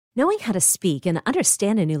Knowing how to speak and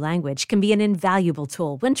understand a new language can be an invaluable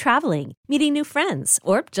tool when traveling, meeting new friends,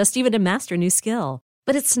 or just even to master a new skill.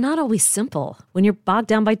 But it's not always simple when you're bogged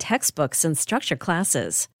down by textbooks and structured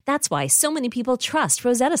classes. That's why so many people trust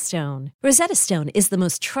Rosetta Stone. Rosetta Stone is the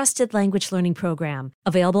most trusted language learning program,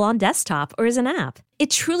 available on desktop or as an app. It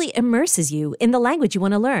truly immerses you in the language you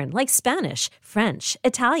want to learn, like Spanish, French,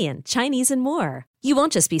 Italian, Chinese, and more. You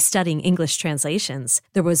won't just be studying English translations.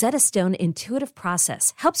 The Rosetta Stone intuitive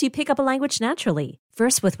process helps you pick up a language naturally,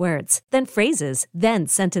 first with words, then phrases, then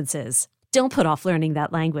sentences. Don't put off learning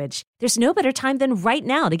that language. There's no better time than right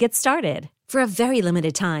now to get started. For a very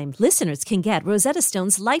limited time, listeners can get Rosetta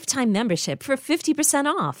Stone's lifetime membership for 50%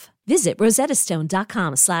 off. Visit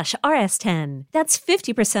rosettastone.com/rs10. That's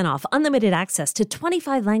 50% off unlimited access to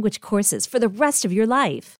 25 language courses for the rest of your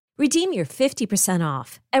life. Redeem your 50%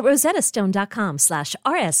 off at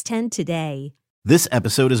rosettastone.com/rs10 today. This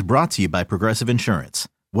episode is brought to you by Progressive Insurance.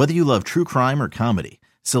 Whether you love true crime or comedy,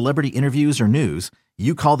 celebrity interviews or news,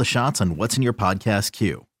 you call the shots on what's in your podcast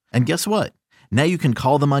queue. And guess what? Now you can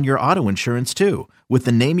call them on your auto insurance too with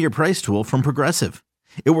the Name Your Price tool from Progressive.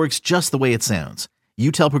 It works just the way it sounds.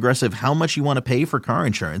 You tell Progressive how much you want to pay for car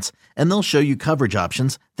insurance, and they'll show you coverage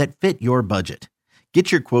options that fit your budget.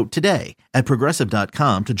 Get your quote today at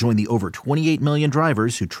Progressive.com to join the over 28 million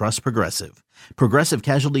drivers who trust Progressive. Progressive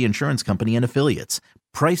Casualty Insurance Company and Affiliates.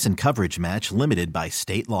 Price and coverage match limited by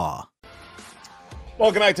state law.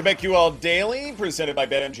 Welcome back to BetQL Daily, presented by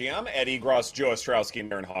BetMGM. Eddie Gross, Joe Ostrowski,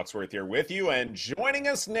 and Aaron Hawksworth here with you. And joining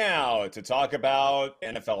us now to talk about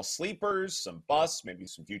NFL sleepers, some busts, maybe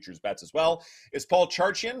some futures bets as well, is Paul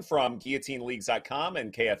Charchian from GuillotineLeagues.com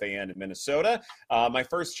and KFAN in Minnesota. My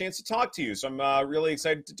first chance to talk to you, so I'm really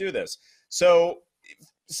excited to do this. So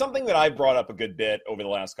something that I've brought up a good bit over the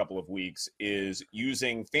last couple of weeks is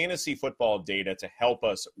using fantasy football data to help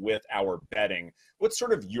us with our betting. What's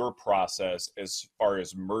sort of your process as far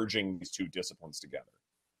as merging these two disciplines together?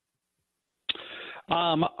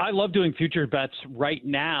 I love doing future bets right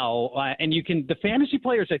now. And the fantasy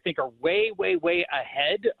players, I think, are way, way, way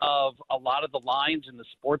ahead of a lot of the lines in the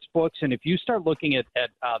sports books. And if you start looking at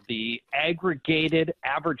the aggregated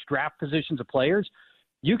average draft positions of players,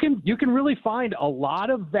 you can really find a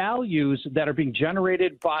lot of values that are being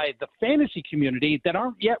generated by the fantasy community that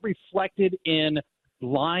aren't yet reflected in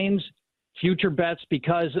lines, future bets,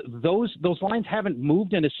 because those lines haven't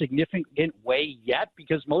moved in a significant way yet,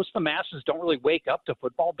 because most of the masses don't really wake up to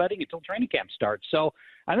football betting until training camp starts. So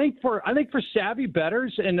I think for savvy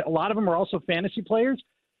bettors, and a lot of them are also fantasy players,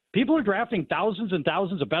 people are drafting thousands and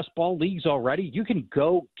thousands of best ball leagues already. You can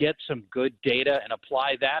go get some good data and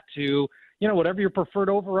apply that to whatever your preferred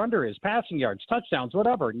over-under is, passing yards, touchdowns,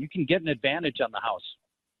 whatever, and you can get an advantage on the house.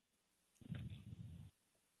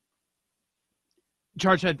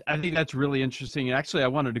 Charge, I think that's really interesting. And actually, I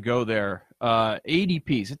wanted to go there.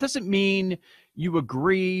 ADPs. It doesn't mean you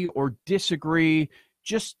agree or disagree.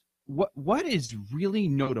 Just what is really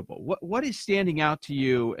notable? What is standing out to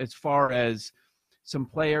you as far as some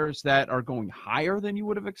players that are going higher than you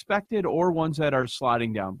would have expected, or ones that are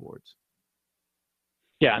sliding down boards?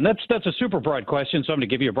 Yeah, and that's a super broad question, so I'm going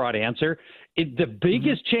to give you a broad answer. The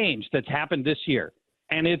biggest change that's happened this year,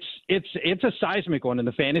 and it's a seismic one in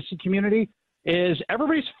the fantasy community, is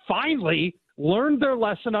everybody's finally learned their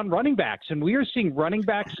lesson on running backs, and we are seeing running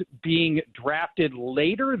backs being drafted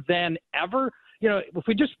later than ever. If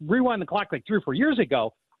we just rewind the clock like 3 or 4 years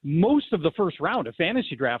ago, most of the first round of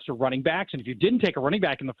fantasy drafts are running backs. And if you didn't take a running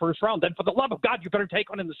back in the first round, then for the love of God, you better take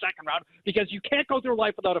one in the second round, because you can't go through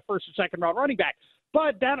life without a first or second round running back.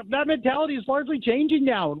 But that mentality is largely changing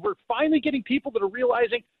now. And we're finally getting people that are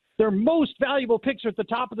realizing their most valuable picks are at the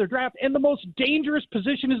top of their draft. And the most dangerous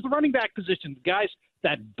position is the running back position. The guys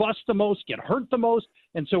that bust the most, get hurt the most.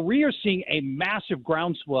 And so we are seeing a massive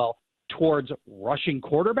groundswell towards rushing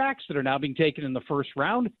quarterbacks that are now being taken in the first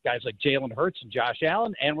round, guys like Jalen Hurts and Josh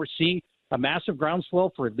Allen, and we're seeing a massive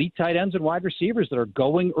groundswell for elite tight ends and wide receivers that are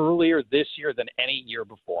going earlier this year than any year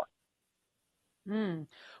before.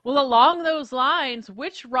 Well, along those lines,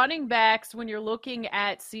 which running backs, when you're looking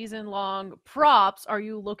at season-long props, are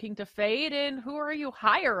you looking to fade, and who are you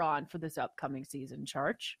higher on for this upcoming season,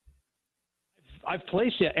 Charch? I've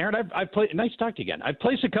placed it, Aaron. I've played. Nice to talk to you again. I've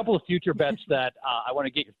placed a couple of future bets that I want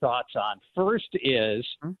to get your thoughts on. First is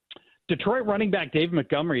Detroit running back David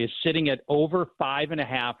Montgomery is sitting at over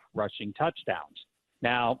 5.5 rushing touchdowns.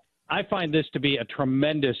 Now, I find this to be a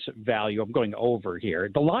tremendous value. I'm going over here.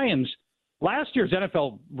 The Lions, last year's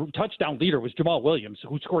NFL touchdown leader was Jamal Williams,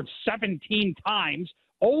 who scored 17 times.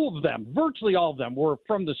 All of them, virtually all of them, were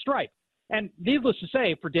from the stripe. And needless to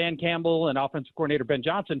say, for Dan Campbell and offensive coordinator Ben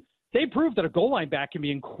Johnson, they proved that a goal line back can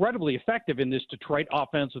be incredibly effective in this Detroit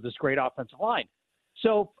offense with this great offensive line.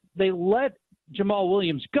 So they let Jamal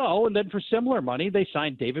Williams go, and then for similar money, they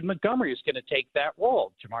signed David Montgomery, who's going to take that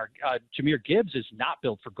role. Jahmyr Gibbs is not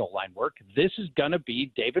built for goal line work. This is going to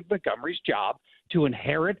be David Montgomery's job to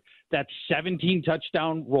inherit that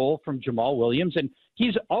 17-touchdown role from Jamal Williams, and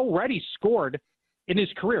he's already scored in his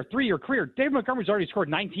career, 3-year career. David Montgomery's already scored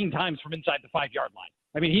 19 times from inside the 5-yard line.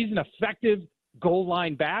 I mean, he's an effective goal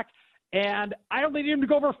line back, and I only need him to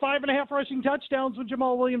go over 5.5 rushing touchdowns when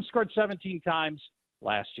Jamal Williams scored 17 times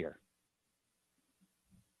last year.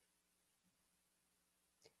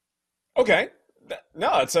 Okay.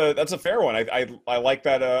 No, that's a fair one. I like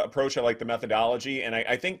that approach. I like the methodology. And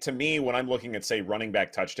I think, to me, when I'm looking at, say, running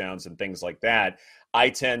back touchdowns and things like that, I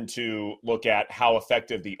tend to look at how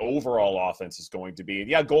effective the overall offense is going to be. And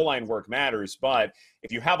yeah, goal line work matters, but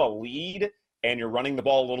if you have a lead and you're running the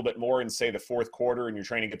ball a little bit more in, say, the fourth quarter, and you're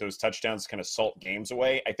trying to get those touchdowns to kind of salt games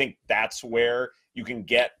away, I think that's where you can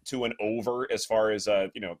get to an over as far as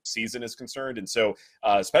season is concerned. And so,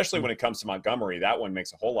 especially when it comes to Montgomery, that one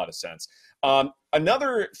makes a whole lot of sense.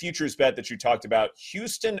 Another futures bet that you talked about,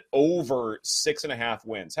 Houston over 6.5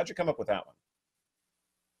 wins. How'd you come up with that one?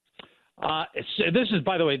 This is,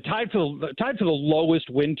 by the way, tied for the lowest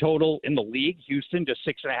win total in the league. Houston, just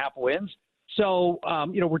 6.5 wins. So,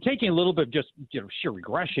 we're taking a little bit of just, sheer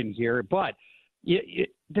regression here, but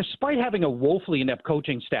despite having a woefully inept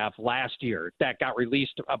coaching staff last year that got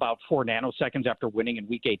released about 4 nanoseconds after winning in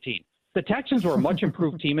Week 18, the Texans were a much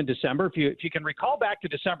improved team in December. If you can recall back to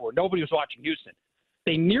December where nobody was watching Houston,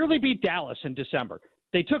 they nearly beat Dallas in December.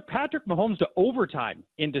 They took Patrick Mahomes to overtime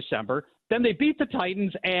in December. Then they beat the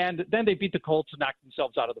Titans, and then they beat the Colts and knocked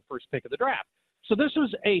themselves out of the first pick of the draft. So this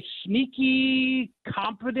was a sneaky,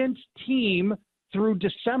 competent team through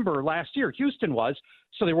December last year. Houston was.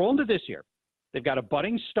 So they roll into this year. They've got a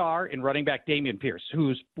budding star in running back Dameon Pierce,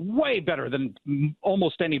 who's way better than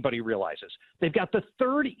almost anybody realizes. They've got the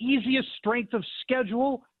third easiest strength of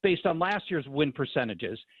schedule based on last year's win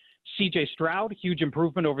percentages. C.J. Stroud, huge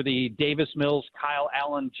improvement over the Davis Mills, Kyle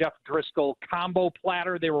Allen, Jeff Driscoll combo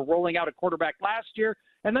platter they were rolling out at quarterback last year.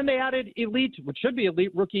 And then they added which should be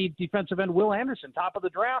elite rookie defensive end Will Anderson, top of the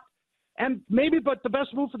draft. And but the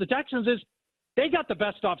best move for the Texans is they got the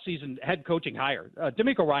best offseason head coaching hire.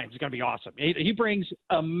 DeMeco Ryans is going to be awesome. He brings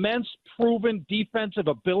immense proven defensive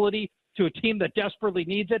ability to a team that desperately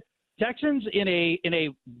needs it. Texans in a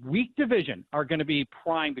weak division are going to be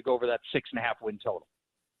primed to go over that 6.5 win total.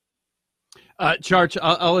 Charch,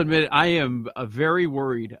 I'll admit I am very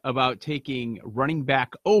worried about taking running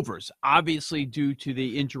back overs, obviously due to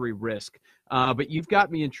the injury risk. But you've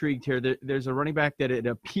got me intrigued here. There's a running back that it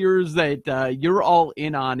appears that you're all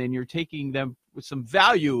in on, and you're taking them with some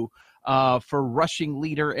value for rushing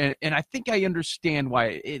leader. And I think I understand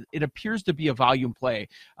why. It appears to be a volume play.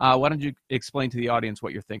 Why don't you explain to the audience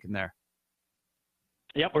what you're thinking there?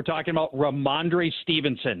 Yep, we're talking about Ramondre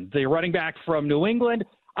Stevenson, the running back from New England.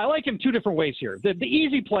 I like him 2 different ways here. The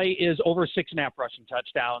easy play is over 6.5 rushing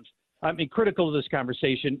touchdowns. I mean, critical to this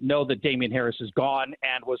conversation, know that Damian Harris is gone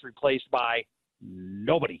and was replaced by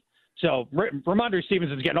nobody. So Ramondre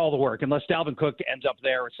Stevenson's getting all the work. Unless Dalvin Cook ends up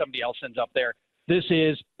there or somebody else ends up there, this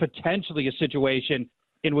is potentially a situation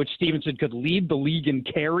in which Stevenson could lead the league in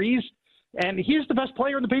carries. And he's the best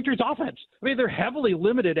player in the Patriots offense. I mean, they're heavily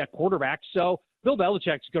limited at quarterback, so Bill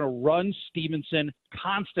Belichick's going to run Stevenson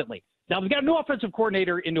constantly. Now, we've got a new offensive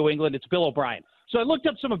coordinator in New England. It's Bill O'Brien. So I looked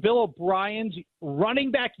up some of Bill O'Brien's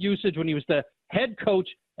running back usage when he was the head coach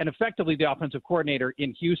and effectively the offensive coordinator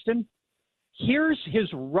in Houston. Here's his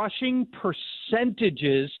rushing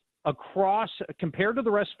percentages compared to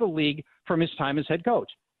the rest of the league from his time as head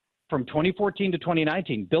coach. From 2014 to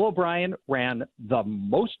 2019, Bill O'Brien ran the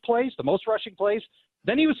most rushing plays.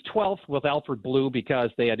 Then he was 12th with Alfred Blue because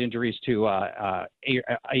they had injuries to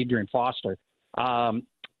Adrian Foster.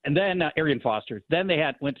 And then Arian Foster. Then they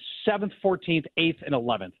went 7th, 14th, 8th, and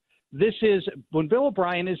 11th. This is when Bill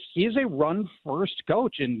O'Brien he's a run-first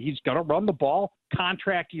coach, and he's going to run the ball.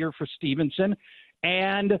 Contract year for Stevenson.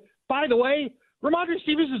 And by the way, Ramondre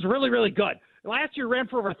Stevenson is really, really good. Last year ran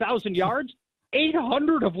for over 1,000 yards,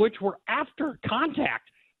 800 of which were after contact.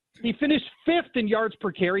 He finished 5th in yards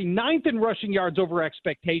per carry, 9th in rushing yards over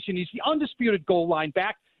expectation. He's the undisputed goal line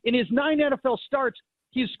back. In his 9 NFL starts,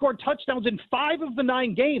 he's scored touchdowns in 5 of the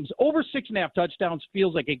 9 games. Over 6.5 touchdowns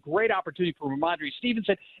feels like a great opportunity for Ramondre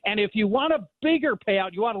Stevenson. And if you want a bigger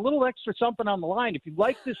payout, you want a little extra something on the line, if you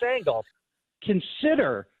like this angle,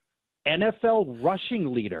 consider NFL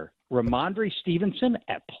rushing leader Ramondre Stevenson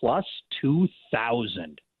at plus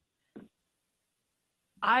 2,000.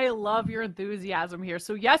 I love your enthusiasm here.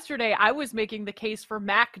 So yesterday I was making the case for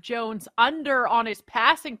Mac Jones under on his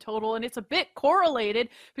passing total, and it's a bit correlated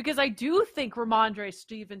because I do think Ramondre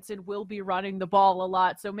Stevenson will be running the ball a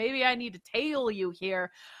lot. So maybe I need to tail you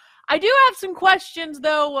here. I do have some questions,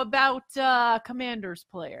 though, about Commanders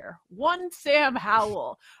player. One, Sam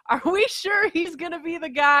Howell. Are we sure he's going to be the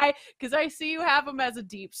guy? Because I see you have him as a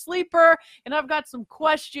deep sleeper, and I've got some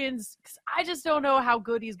questions because I just don't know how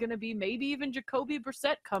good he's going to be. Maybe even Jacoby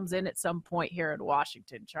Brissett comes in at some point here in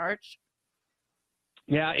Washington, Charch.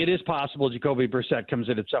 Yeah, it is possible Jacoby Brissett comes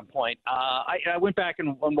in at some point. I went back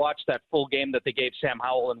and watched that full game that they gave Sam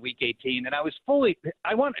Howell in Week 18, and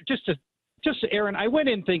Aaron, I went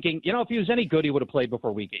in thinking, if he was any good, he would have played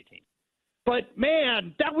before Week 18. But,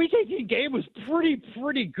 man, that Week 18 game was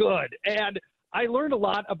pretty good. And I learned a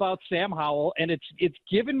lot about Sam Howell, and it's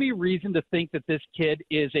given me reason to think that this kid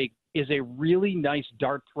is a really nice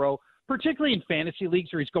dart throw, particularly in fantasy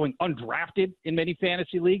leagues where he's going undrafted in many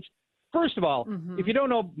fantasy leagues. First of all, if you don't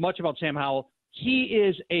know much about Sam Howell, he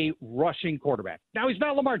is a rushing quarterback. Now, he's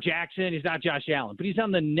not Lamar Jackson. He's not Josh Allen, but he's on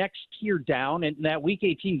the next tier down. And in that Week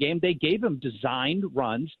 18 game, they gave him designed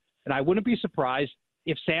runs. And I wouldn't be surprised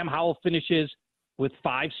if Sam Howell finishes with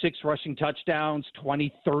 5-6 rushing touchdowns,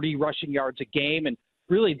 20, 30 rushing yards a game. And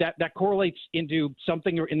really that correlates into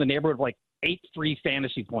something in the neighborhood of like 8 free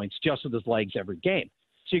fantasy points just with his legs every game.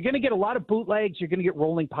 So you're going to get a lot of bootlegs. You're going to get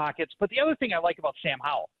rolling pockets. But the other thing I like about Sam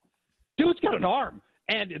Howell, dude's got an arm.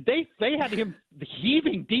 And they had him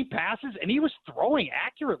heaving deep passes, and he was throwing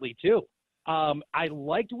accurately, too. I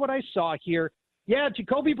liked what I saw here. Yeah,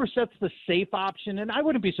 Jacoby Brissett's the safe option, and I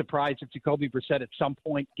wouldn't be surprised if Jacoby Brissett at some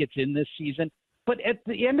point gets in this season. But at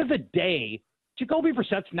the end of the day, Jacoby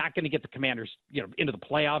Brissett's not going to get the Commanders, into the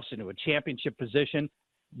playoffs, into a championship position.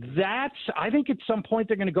 I think at some point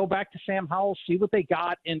they're going to go back to Sam Howell, see what they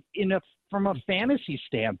got, and from a fantasy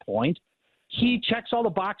standpoint, he checks all the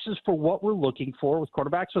boxes for what we're looking for with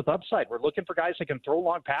quarterbacks with upside. We're looking for guys that can throw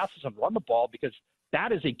long passes and run the ball because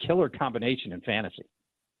that is a killer combination in fantasy.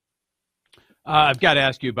 I've got to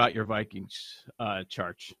ask you about your Vikings,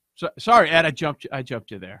 Charch. Sorry, Ed, I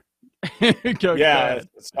jumped you there. Go ahead.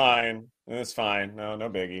 It's fine. It's fine. No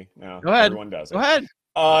biggie. No, go ahead. Everyone does it. Go ahead.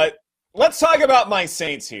 Let's talk about my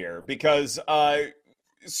Saints here because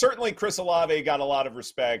certainly Chris Olave got a lot of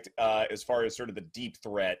respect as far as sort of the deep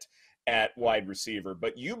threat at wide receiver,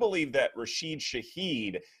 but you believe that Rashid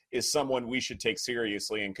Shaheed is someone we should take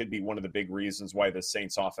seriously and could be one of the big reasons why the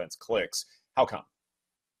Saints offense clicks. How come?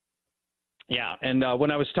 Yeah, and when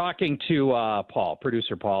I was talking to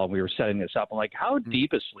producer Paul, and we were setting this up, I'm like, how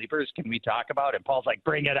deep as sleepers can we talk about? And Paul's like,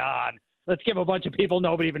 bring it on. Let's give a bunch of people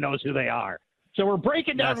nobody even knows who they are. So we're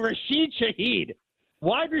breaking down Rashid Shaheed,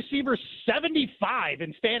 wide receiver 75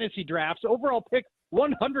 in fantasy drafts, overall pick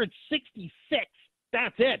 166.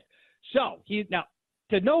 That's it. So now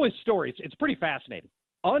to know his story, it's pretty fascinating.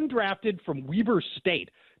 Undrafted from Weber State,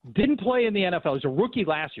 didn't play in the NFL. He was a rookie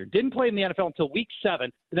last year. Didn't play in the NFL until week 7,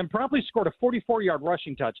 and then promptly scored a 44-yard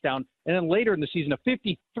rushing touchdown, and then later in the season a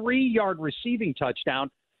 53-yard receiving touchdown.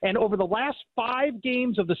 And over the last 5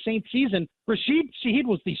 games of the Saints season, Rashid Shaheed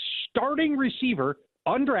was the starting receiver,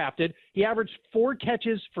 undrafted. He averaged 4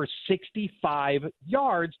 catches for 65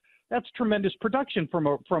 yards. That's tremendous production from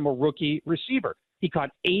a rookie receiver. He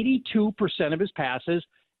caught 82% of his passes,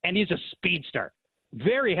 and he's a speedster.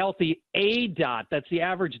 Very healthy ADOT. That's the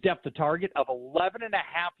average depth of target of 11.5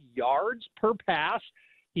 yards per pass.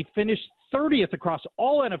 He finished 30th across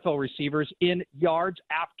all NFL receivers in yards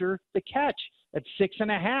after the catch at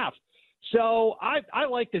 6.5. So I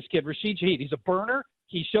like this kid, Rashid Shaheed. He's a burner.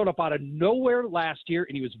 He showed up out of nowhere last year,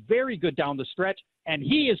 and he was very good down the stretch. And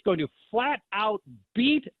he is going to flat out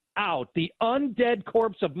beat out the undead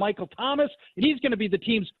corpse of Michael Thomas, and he's going to be the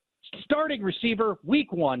team's starting receiver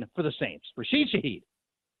week 1 for the Saints. Rashid Shaheed.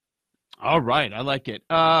 All right, I like it.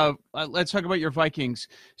 Let's talk about your Vikings.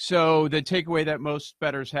 So the takeaway that most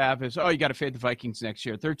bettors have is, you got to fade the Vikings next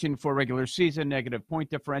year. 13-4 regular season, negative point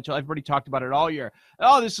differential. Everybody talked about it all year.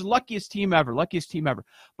 This is the luckiest team ever.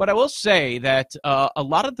 But I will say that a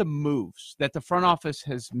lot of the moves that the front office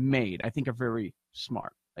has made, I think, are very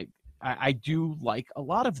smart. I do like a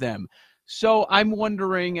lot of them. So I'm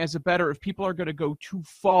wondering, as a bettor, if people are going to go too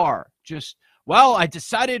far. I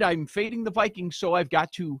decided I'm fading the Vikings, so I've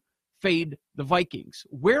got to fade the Vikings.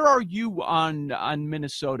 Where are you on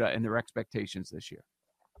Minnesota and their expectations this year?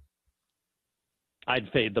 I'd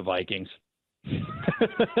fade the Vikings.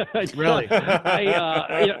 Really?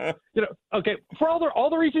 Okay. For all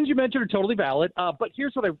the reasons you mentioned are totally valid. But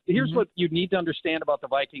here's what you need to understand about the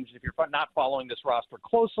Vikings. If you're not following this roster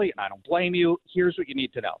closely, and I don't blame you, here's what you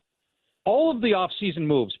need to know. all of the offseason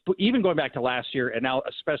moves, even going back to last year and now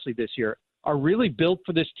especially this year, are really built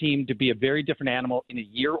for this team to be a very different animal in a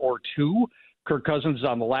year or two. Kirk Cousins is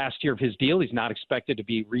on the last year of his deal. He's not expected to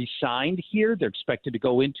be re-signed here. They're expected to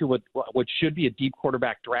go into what should be a deep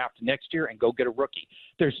quarterback draft next year and go get a rookie.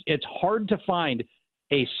 It's hard to find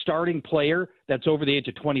a starting player that's over the age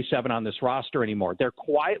of 27 on this roster anymore. They're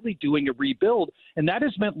quietly doing a rebuild, and that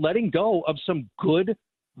has meant letting go of some good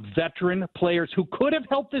veteran players who could have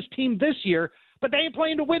helped this team this year, but they ain't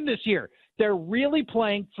playing to win this year. They're really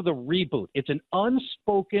playing for the reboot. It's an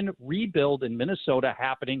unspoken rebuild in Minnesota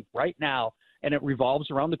happening right now, and it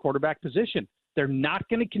revolves around the quarterback position. They're not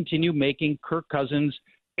going to continue making Kirk Cousins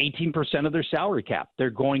 18% of their salary cap. They're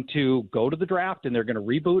going to go to the draft, and they're going to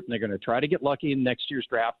reboot, and they're going to try to get lucky in next year's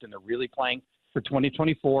draft, and they're really playing for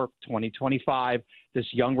 2024, 2025. This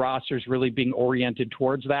young roster is really being oriented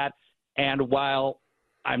towards that. And while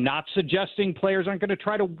I'm not suggesting players aren't going to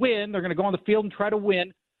try to win, they're going to go on the field and try to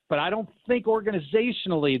win, but I don't think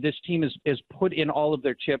organizationally this team is put in all of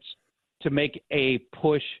their chips to make a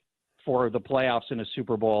push for the playoffs in a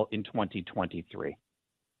Super Bowl in 2023.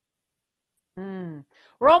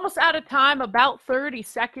 We're almost out of time, about 30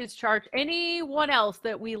 seconds, Charch. Anyone else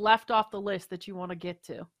that we left off the list that you want to get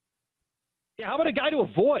to? Yeah, how about a guy to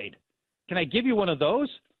avoid? Can I give you one of those?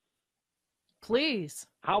 Please.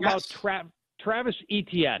 How about Travis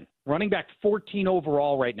Etienne, running back 14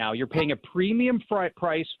 overall right now? You're paying a premium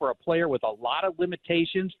price for a player with a lot of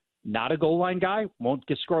limitations, not a goal line guy, won't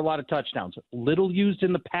score a lot of touchdowns. Little used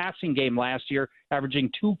in the passing game last year,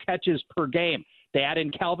 averaging 2 catches per game. They added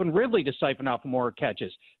in Calvin Ridley to siphon off more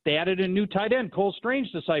catches. They added a new tight end, Cole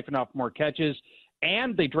Strange, to siphon off more catches.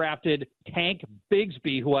 And they drafted Tank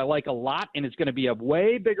Bigsby, who I like a lot, and is going to be a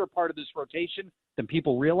way bigger part of this rotation than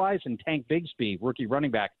people realize. And Tank Bigsby, rookie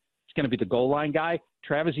running back, is going to be the goal line guy.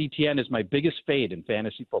 Travis Etienne is my biggest fade in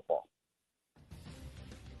fantasy football.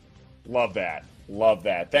 Love that. Love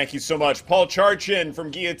that. Thank you so much. Paul Charchian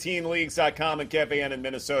from GuillotineLeagues.com and Cafe Inn in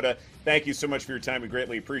Minnesota. Thank you so much for your time. We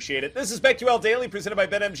greatly appreciate it. This is BetQL Daily presented by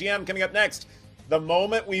BetMGM. Coming up next, the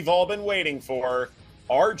moment we've all been waiting for,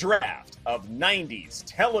 our draft of 90s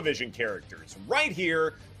television characters right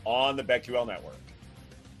here on the BetQL Network.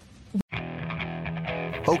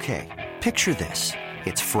 Okay, picture this.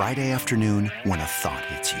 It's Friday afternoon when a thought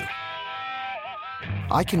hits you.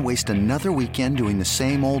 I can waste another weekend doing the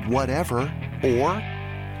same old whatever, or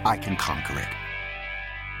I can conquer it.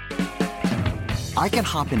 I can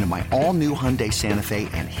hop into my all-new Hyundai Santa Fe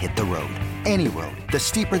and hit the road. Any road. The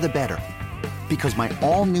steeper, the better. Because my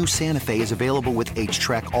all-new Santa Fe is available with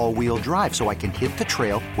H-Track all-wheel drive, so I can hit the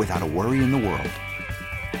trail without a worry in the world.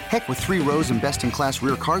 Heck, with 3 rows and best-in-class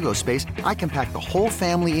rear cargo space, I can pack the whole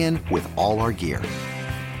family in with all our gear.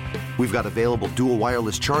 We've got available dual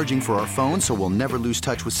wireless charging for our phones, so we'll never lose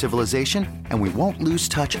touch with civilization, and we won't lose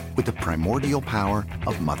touch with the primordial power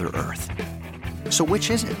of Mother Earth. So which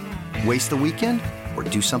is it? Waste the weekend or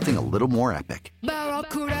do something a little more epic?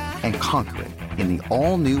 And conquer it in the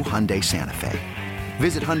all-new Hyundai Santa Fe.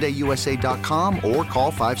 Visit HyundaiUSA.com or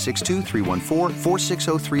call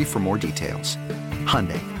 562-314-4603 for more details.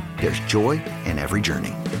 Hyundai, there's joy in every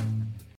journey.